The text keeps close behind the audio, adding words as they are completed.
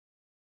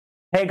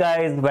Hey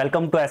guys,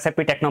 welcome to SAP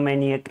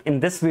Technomaniac. In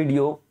this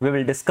video, we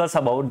will discuss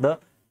about the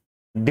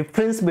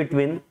difference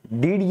between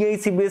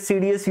DDIC-based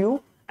CDS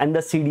view and the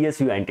CDS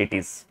view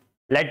entities.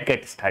 Let's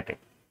get started.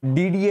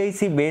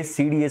 DDIC-based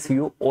CDS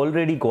view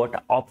already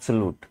got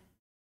obsolete.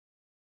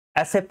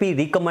 SAP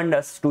recommend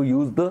us to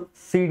use the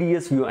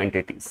CDS view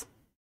entities.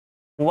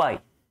 Why?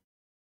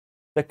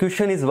 The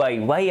question is why?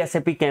 Why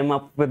SAP came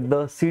up with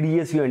the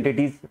CDS view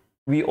entities?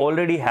 We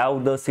already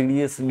have the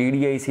CDS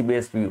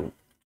DDIC-based view.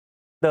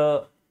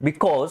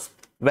 Because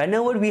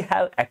whenever we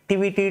have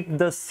activated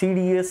the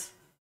CDS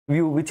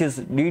view, which is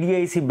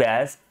DDIC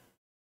based,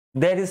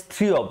 there is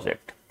three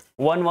objects.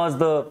 One was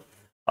the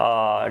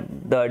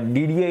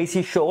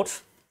DDIC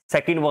shorts,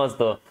 second was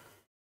the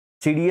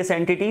CDS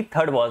entity,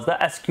 third was the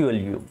SQL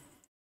view.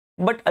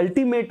 But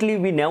ultimately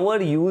we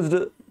never used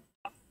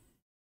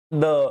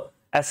the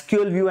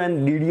SQL view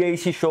and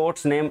DDIC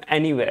shorts name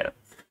anywhere,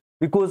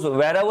 because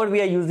wherever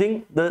we are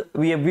using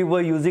we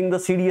were using the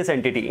CDS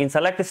entity. In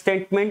select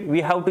statement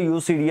we have to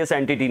use CDS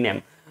entity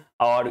name,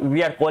 or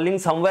we are calling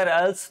somewhere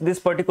else this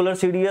particular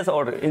CDS,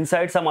 or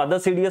inside some other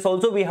CDS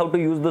also we have to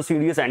use the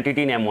CDS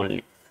entity name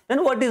only.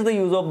 Then what is the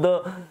use of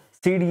the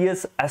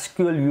CDS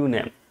SQL view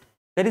name?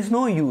 There is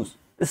no use.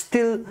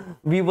 Still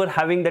we were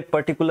having that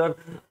particular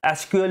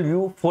SQL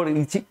view for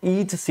each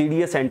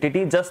CDS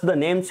entity, just the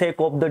namesake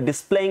of the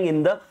displaying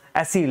in the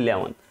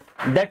SE11.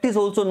 That is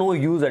also no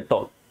use at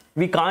all.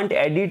 We can't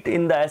edit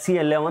in the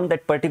SE11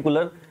 that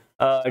particular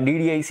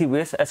DDIC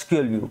based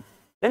SQL view.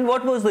 Then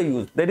what was the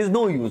use? There is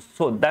no use.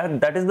 So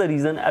that is the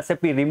reason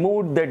SAP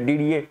removed that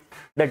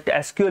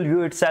SQL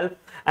view itself,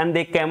 and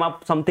they came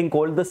up something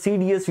called the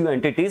CDS view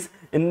entities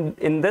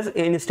in this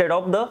instead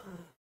of the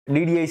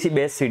DDIC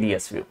based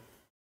CDS view.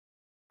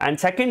 And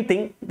second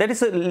thing, there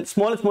is a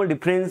small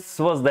difference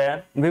was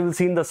there. We will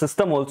see in the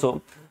system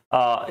also.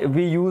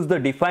 We use the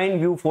defined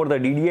view for the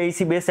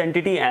DDIC based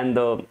entity, and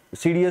the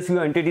CDS view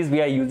entities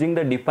we are using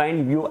the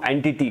defined view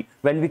entity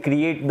when we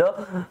create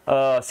the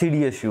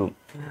CDS view.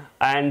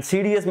 And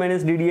CDS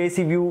minus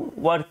DDIC view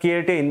were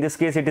created. In this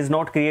case it is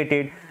not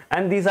created,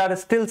 and these are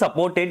still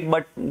supported.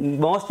 But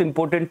most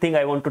important thing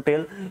I want to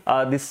tell,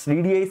 this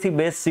DDIC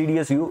based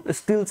CDS view is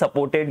still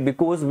supported,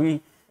 because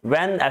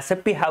when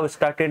SAP have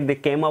started, they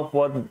came up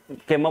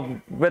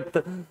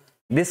with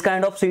this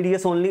kind of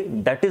CDS only.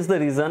 That is the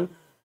reason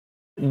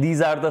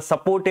these are the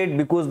supported,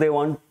 because they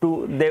want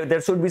to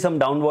there should be some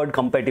downward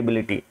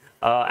compatibility,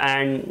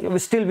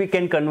 and still we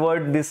can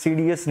convert this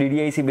CDS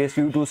DDIC based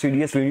view to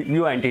CDS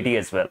view entity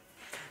as well.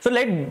 So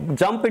let's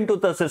jump into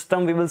the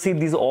system. We will see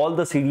all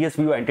the CDS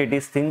view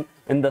entities thing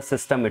in the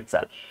system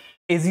itself.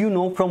 As you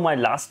know from my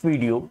last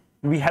video,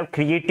 we have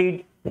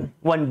created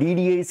one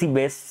DDIC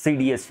based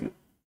CDS view.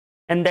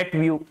 In that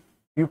view,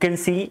 you can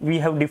see we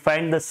have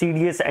defined the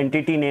CDS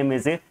entity name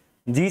as a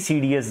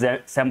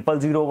GCDS sample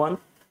 01,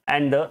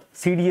 and the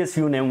CDS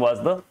view name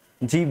was the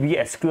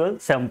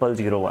GBSQL sample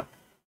 01.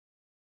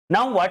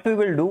 Now what we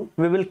will do,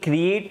 we will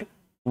create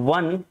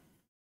one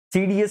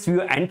CDS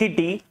view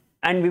entity,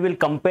 and we will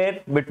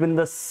compare between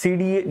the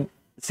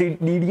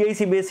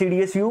DDIC based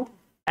CDS view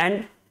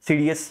and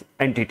CDS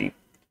entity.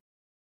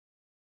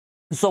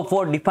 So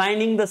for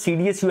defining the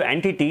CDS view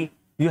entity,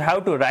 you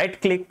have to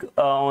right click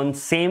on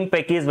same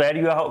package where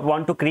you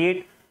want to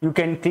create. You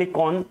can click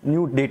on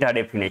new data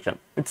definition.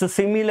 It's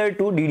similar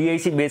to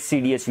DDIC based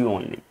CDS view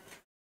only.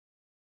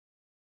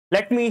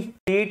 Let me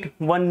create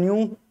one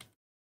new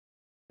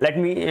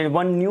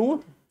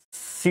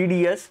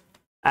CDS,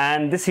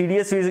 and this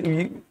CDS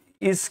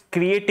is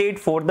created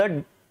for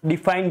the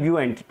defined view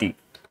entity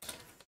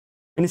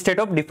instead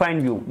of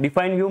defined view.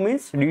 Defined view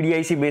means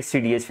DDIC based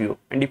CDS view,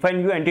 and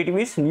defined view entity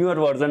means newer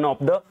version of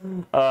the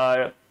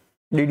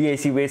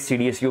DDIC based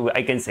CDS view,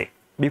 I can say,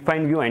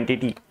 defined view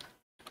entity.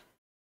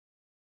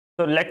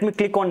 So let me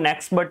click on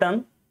next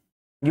button,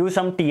 give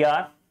some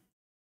TR,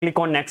 click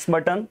on next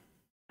button,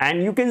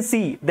 and you can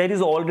see there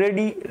is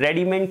already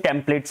ready-made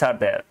templates are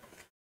there.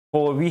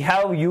 So we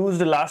have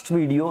used last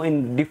video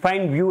in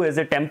defined view as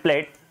a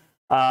template.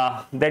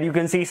 There you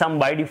can see some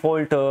by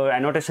default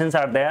annotations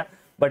are there,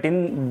 but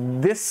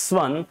in this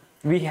one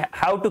we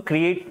have to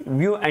create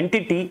view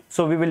entity,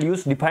 so we will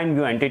use defined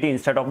view entity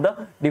instead of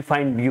the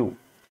defined view.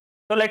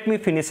 So let me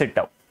finish it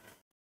up.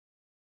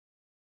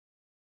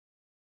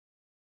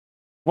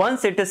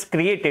 Once it is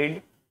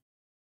created,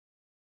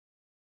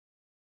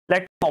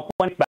 let me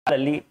open it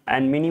parallelly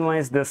and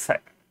minimize this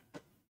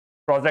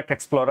project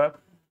explorer.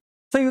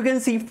 So you can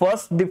see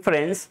first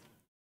difference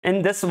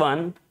in this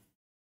one,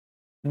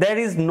 there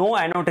is no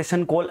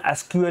annotation called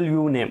SQL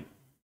view name.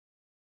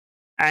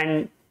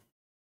 And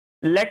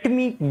let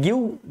me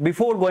give,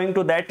 before going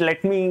to that,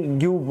 let me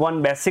give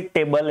one basic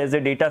table as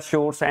a data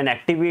source and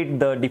activate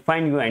the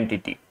defined view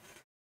entity.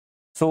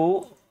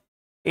 So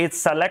it's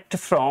select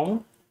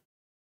from,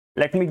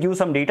 let me give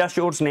some data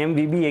source name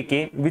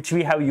VBAK, which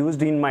we have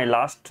used in my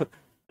last.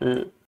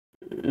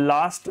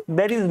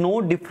 There is no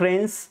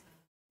difference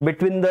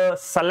between the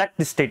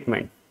select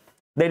statement.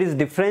 There is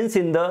difference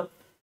in the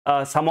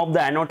some of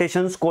the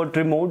annotations got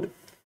removed,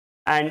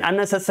 and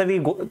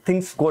unnecessary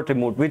things got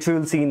removed, which we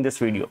will see in this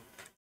video.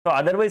 So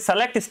otherwise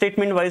select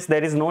statement wise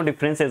there is no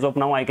difference as of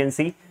now I can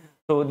see.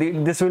 So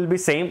this will be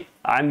same.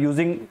 I'm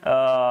using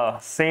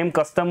same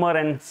customer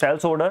and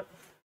sales order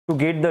to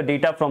get the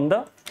data from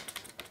the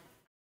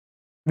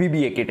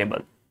VBAK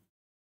table.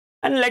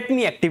 And let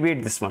me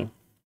activate this one,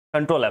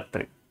 Control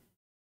F3.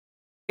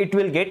 It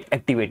will get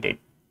activated.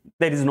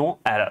 There is no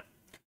error.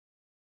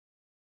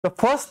 The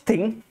first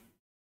thing,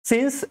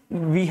 since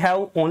we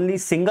have only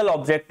single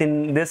object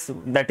in this,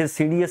 that is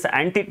CDS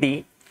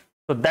entity,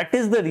 so that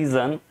is the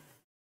reason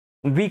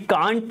we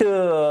can't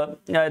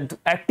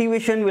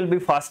activation will be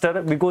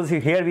faster, because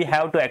here we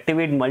have to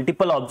activate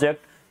multiple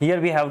objects. Here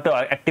we have to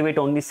activate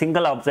only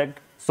single object.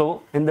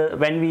 So in the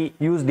when we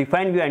use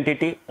define view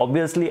entity,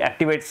 obviously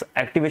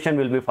activation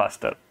will be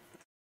faster.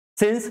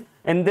 Since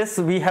in this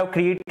we have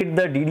created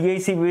the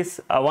DDIC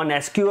based one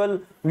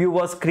SQL view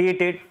was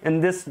created, in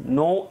this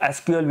no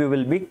SQL view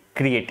will be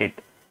created.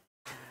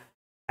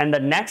 And the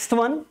next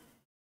one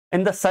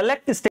in the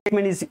select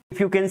statement is, if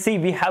you can see,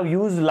 we have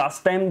used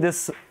last time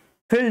this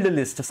field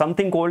list,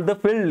 something called the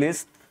field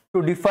list,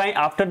 to define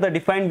after the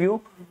define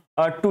view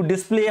to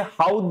display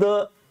how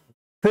the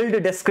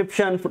field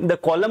description, the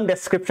column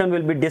description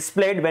will be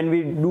displayed when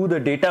we do the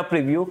data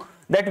preview,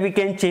 that we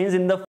can change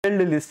in the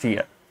field list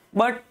here.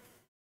 But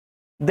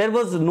there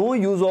was no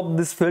use of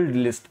this field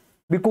list,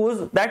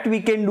 because that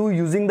we can do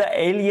using the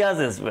alias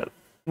as well.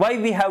 Why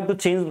we have to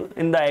change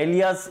in the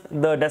alias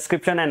the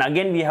description, and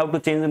again we have to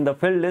change in the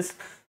field list?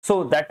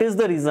 So that is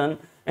the reason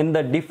in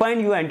the define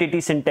view entity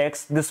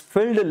syntax this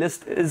field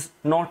list is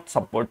not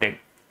supported.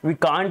 We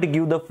can't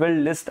give the field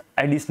list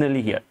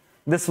additionally here.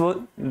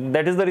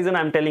 That is the reason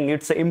I'm telling you,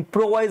 it's an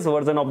improvised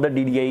version of the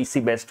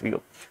DDIC based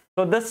view.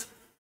 So this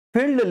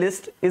field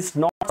list is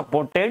not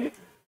supported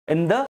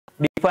in the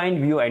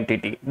define view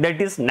entity.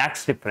 That is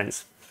next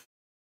difference.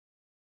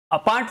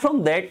 Apart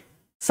from that,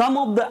 some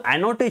of the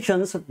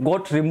annotations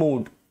got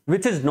removed,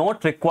 which is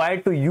not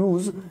required to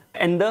use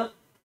in the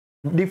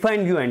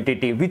define view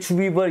entity, which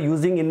we were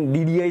using in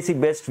DDIC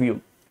based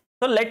view.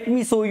 So let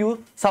me show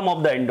you some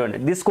of the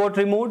annotations. This got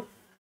removed.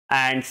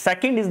 And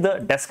second is the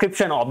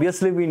description.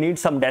 Obviously we need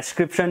some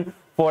description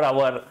for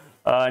our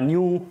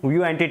new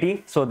view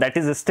entity, so that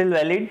is still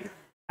valid.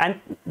 And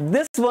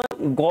this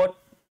one got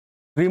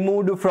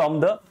removed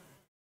from the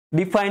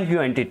define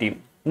view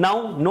entity.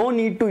 Now no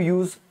need to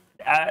use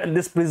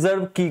this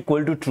preserve key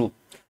equal to true.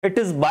 It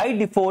is by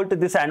default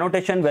this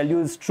annotation value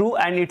is true,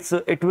 and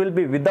it will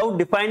be without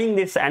defining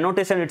this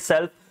annotation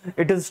itself,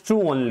 it is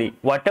true only.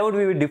 Whatever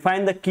we will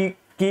define the key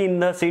in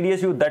the CDS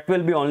view, that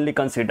will be only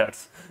considered.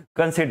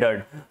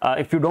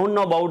 If you don't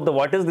know about the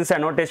what is this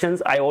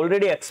annotations, I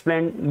already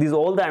explained these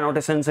all the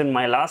annotations in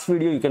my last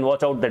video. You can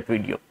watch out that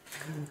video.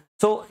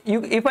 So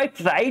if I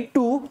try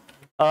to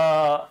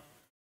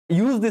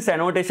use this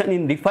annotation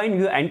in define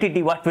view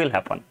entity, what will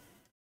happen?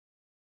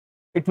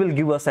 It will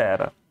give us an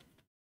error.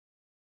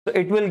 So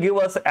it will give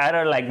us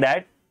error like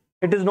that.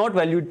 It is not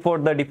valued for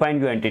the define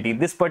view entity.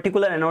 This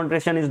particular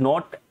annotation is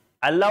not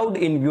allowed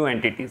in view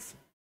entities.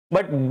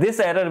 But this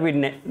error we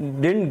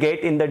didn't get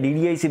in the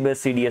DDIC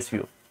based CDS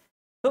view.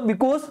 So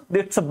because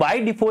it's by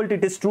default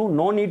it is true,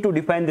 no need to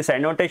define these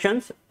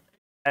annotations.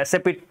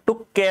 SAP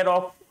took care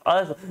of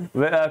us,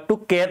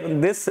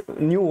 this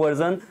new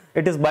version.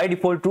 It is by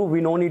default true.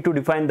 We no need to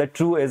define the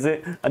true as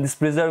this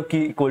preserve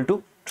key equal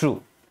to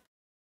true.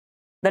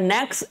 The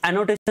next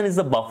annotation is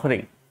the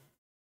buffering.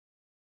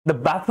 The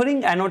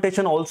buffering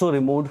annotation also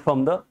removed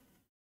from the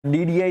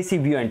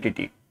DDIC view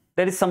entity.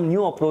 There is some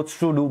new approach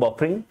to do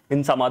buffering.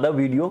 In some other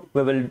video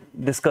we will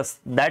discuss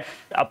that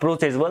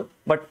approach as well,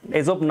 but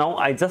as of now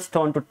I just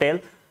want to tell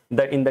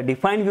that in the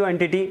define view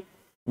entity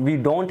we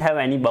don't have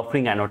any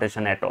buffering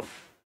annotation at all.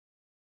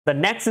 The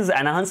next is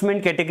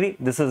enhancement category.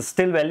 This is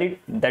still valid.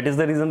 That is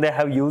the reason they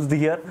have used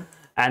here.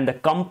 And the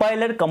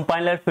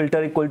compiler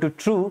filter equal to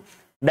true,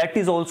 that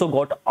is also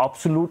got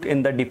absolute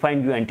in the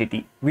define view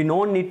entity. We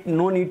no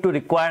need to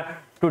require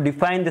to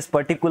define this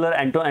particular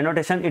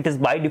annotation. It is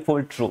by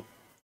default true.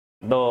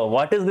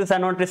 What is this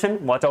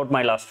annotation? Watch out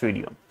my last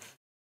video.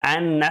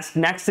 And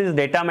next is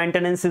data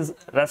maintenance is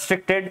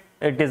restricted.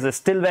 It is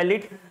still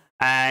valid.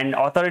 And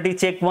authority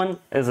check one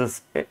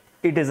is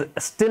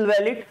still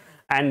valid.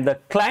 And the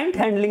client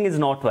handling is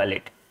not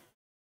valid.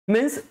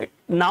 Means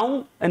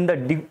now in the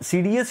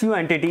CDS view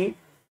entity,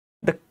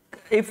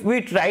 if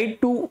we try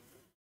to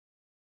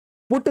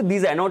put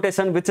these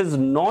annotation which is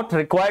not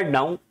required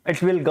now,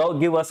 it will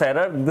give us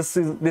error.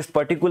 This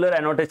particular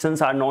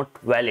annotations are not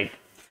valid.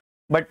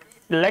 But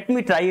let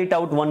me try it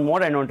out one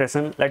more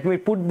annotation. Let me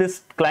put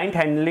this client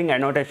handling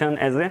annotation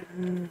as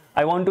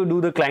I want to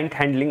do the client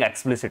handling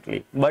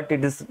explicitly, but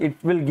it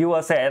will give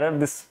us an error.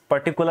 This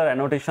particular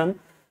annotation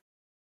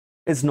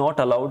is not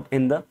allowed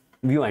in the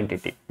view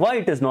entity. Why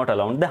it is not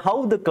allowed?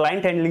 How the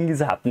client handling is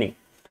happening?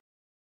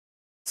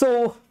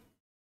 So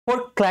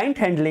for client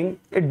handling,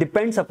 it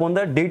depends upon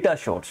the data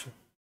source.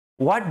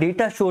 What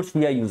data source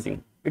we are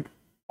using? It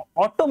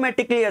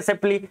automatically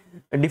SAP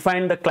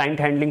define the client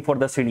handling for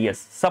the CDS.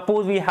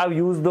 Suppose we have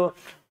used the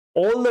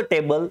all the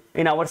table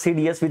in our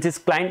CDS which is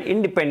client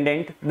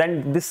independent,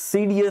 then this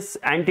CDS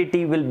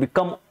entity will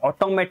become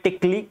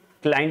automatically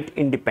client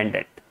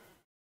independent.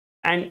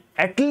 And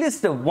at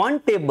least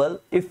one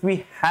table if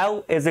we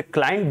have as a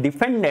client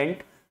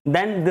dependent,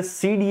 then the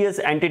CDS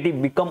entity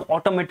become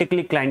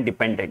automatically client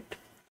dependent.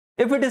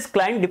 If it is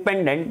client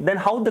dependent, then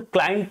how the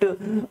client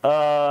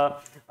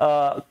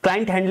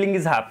client handling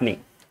is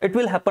happening? It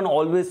will happen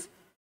always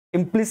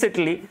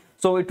implicitly.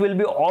 So it will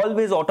be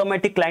always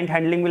automatic client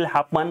handling will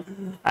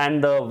happen,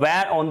 and the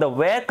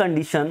where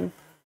condition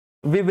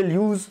we will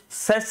use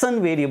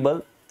session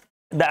variable.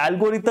 The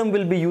algorithm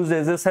will be used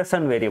as a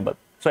session variable.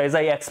 So as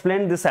I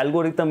explained this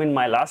algorithm in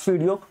my last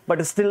video,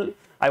 but still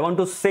I want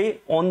to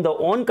say on the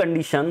on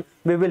condition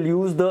we will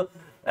use the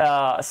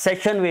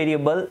session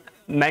variable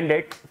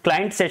mandate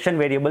client session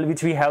variable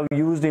which we have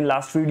used in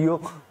last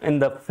video in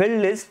the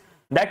field list,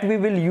 that we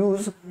will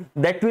use,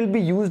 that will be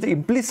used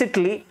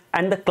implicitly,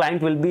 and the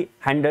client will be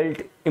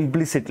handled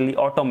implicitly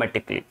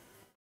automatically.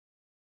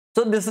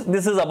 So this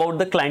is about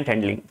the client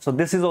handling. So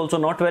this is also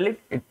not valid.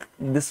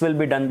 This will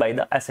be done by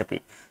the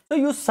SAP. So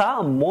you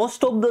saw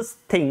most of this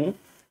thing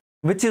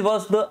which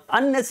was the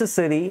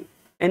unnecessary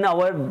in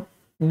our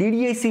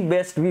DDIC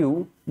based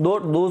view,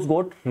 those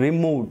got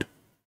removed.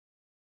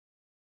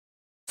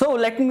 So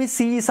let me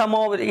see some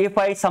of,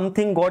 if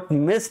something got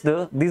missed.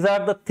 These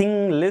are the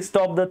list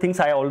of the things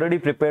I already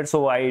prepared,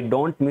 so I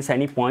don't miss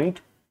any point.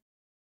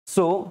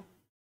 So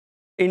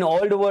in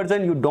old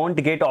version you don't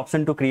get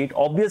option to create.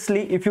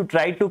 Obviously if you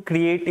try to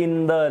create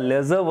in the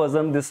lesser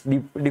version this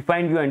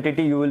defined view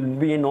entity, you will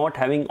be not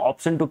having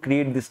option to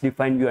create this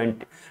defined view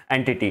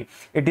entity.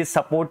 It is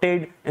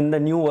supported in the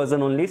new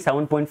version only,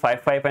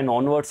 7.55 and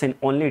onwards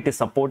only it is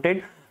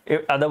supported.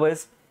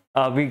 Otherwise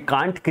we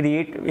can't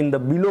create in the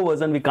below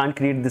version, we can't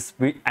create this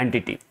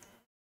entity,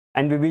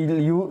 and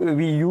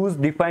we use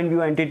defined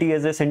view entity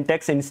as a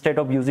syntax instead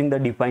of using the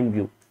defined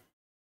view.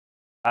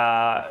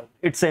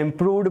 It's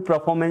improved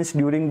performance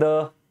during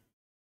the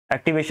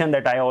activation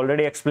that I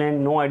already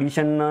explained. No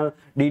additional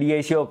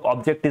DDIC of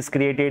object is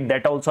created,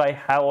 that also I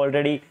have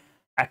already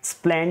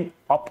explained.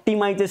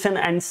 Optimization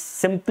and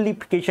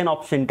simplification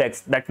of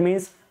syntax, that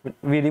means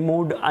we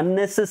removed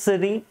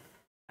unnecessary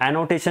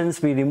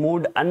annotations, we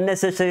removed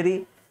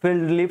unnecessary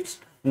field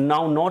lists.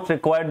 Now not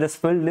required this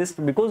field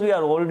list because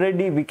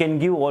we can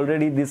give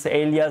already this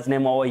alias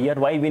name over here.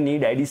 Why we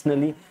need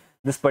additionally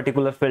this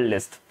particular field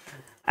list?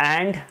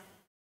 And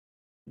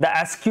the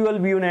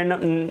SQL view,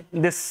 and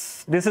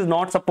this is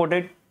not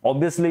supported.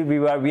 Obviously we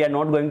are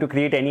not going to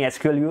create any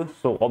SQL view,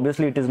 so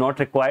obviously it is not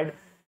required.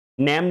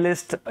 Name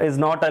list is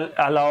not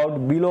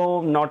allowed.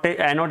 Below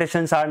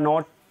annotations are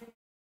not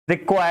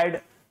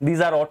required.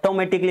 These are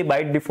automatically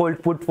by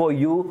default put for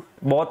you.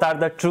 Both are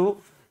the true,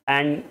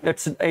 and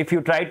if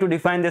you try to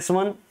define this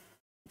one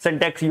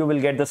syntax, you will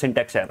get the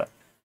syntax error.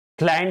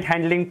 Client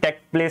handling take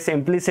place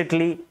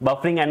implicitly.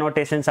 Buffering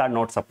annotations are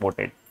not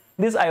supported.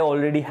 This I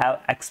already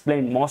have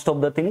explained most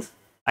of the things.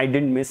 I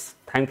didn't miss,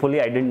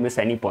 thankfully I didn't miss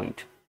any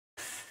point.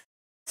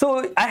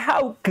 So I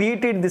have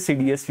created the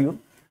CDS view,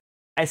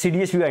 a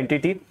CDS view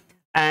entity,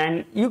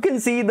 and you can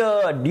see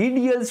the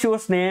DDL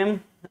source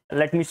name.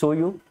 Let me show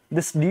you.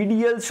 This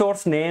DDL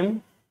source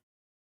name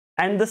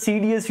and the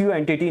CDS view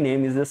entity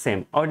name is the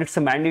same, or it's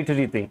a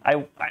mandatory thing.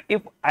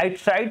 If I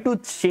try to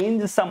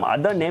change some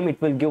other name,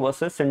 it will give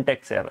us a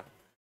syntax error.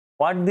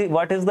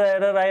 What is the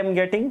error I am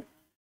getting?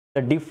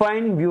 The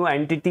defined view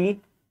entity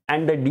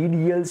and the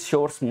DDL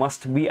source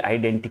must be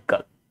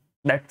identical.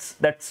 That's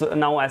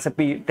now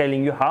SAP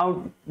telling you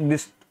how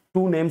these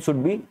two names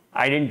should be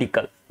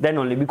identical. Then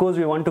only, because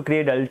we want to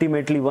create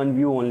ultimately one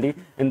view only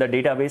in the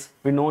database,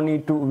 we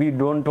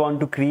don't want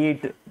to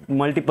create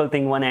multiple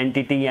thing, one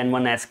entity and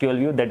one SQL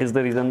view. That is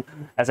the reason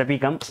SAP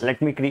comes.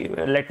 Let me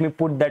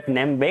put that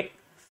name back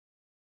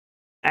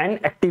and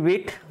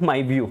activate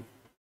my view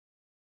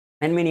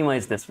and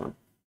minimize this one.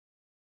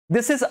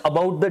 This is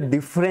about the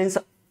difference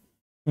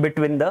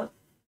between the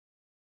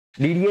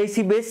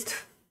DDIC based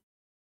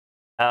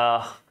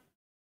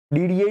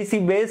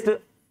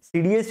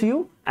CDS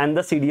view and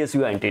the CDS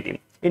view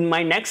entity. In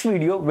my next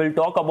video, we'll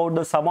talk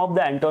about some of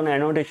the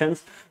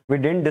annotations we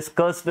didn't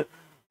discuss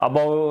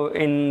about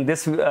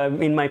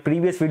in my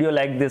previous video,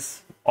 like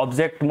this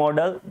object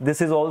model.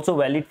 This is also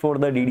valid for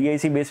the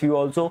DDIC based view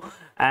also,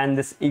 and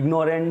this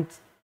ignorant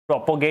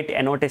propagate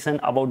annotation,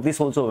 about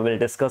this also we will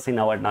discuss in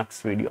our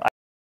next video.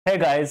 Hey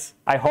guys,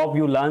 I hope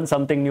you learned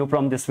something new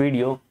from this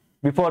video.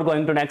 Before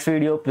going to next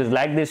video, please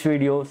like this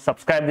video,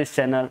 subscribe this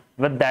channel.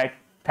 With that,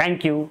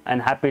 thank you and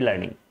happy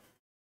learning.